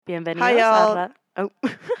Hi, Bienvenidos a y'all. Oh.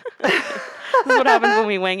 This is what happens when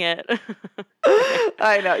we wing it.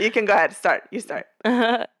 I know. You can go ahead. Start. You start.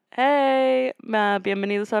 Hey,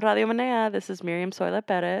 bienvenidos a Radio Manea. This is Miriam Soila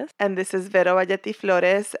Perez. And this is Vero Valletti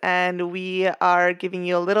Flores, and we are giving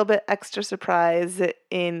you a little bit extra surprise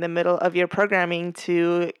in the middle of your programming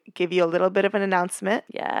to give you a little bit of an announcement.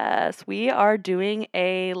 Yes, we are doing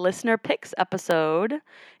a listener picks episode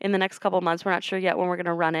in the next couple of months. We're not sure yet when we're going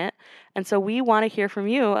to run it. And so we want to hear from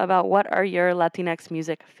you about what are your Latinx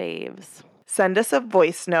music faves. Send us a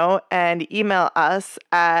voice note and email us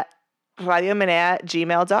at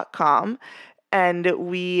radiomanea@gmail.com, and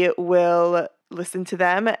we will listen to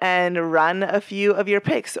them and run a few of your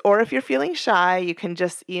picks. Or if you're feeling shy, you can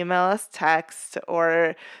just email us, text,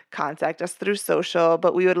 or contact us through social.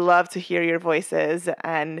 But we would love to hear your voices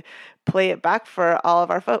and play it back for all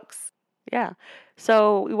of our folks. Yeah.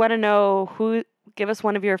 So we want to know give us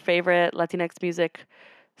one of your favorite Latinx music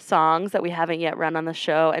songs that we haven't yet run on the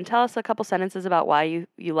show, and tell us a couple sentences about why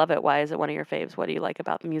you love it. Why is it one of your faves? What do you like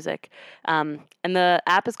about the music? And the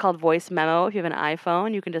app is called Voice Memo. If you have an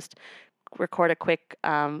iPhone, you can just record a quick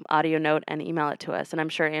audio note and email it to us. And I'm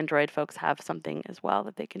sure Android folks have something as well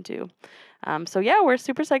that they can do. So yeah, we're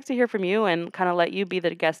super psyched to hear from you and kind of let you be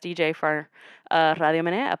the guest DJ for our Radio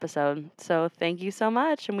Manea episode. So thank you so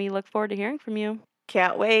much, and we look forward to hearing from you.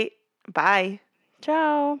 Can't wait. Bye.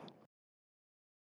 Ciao.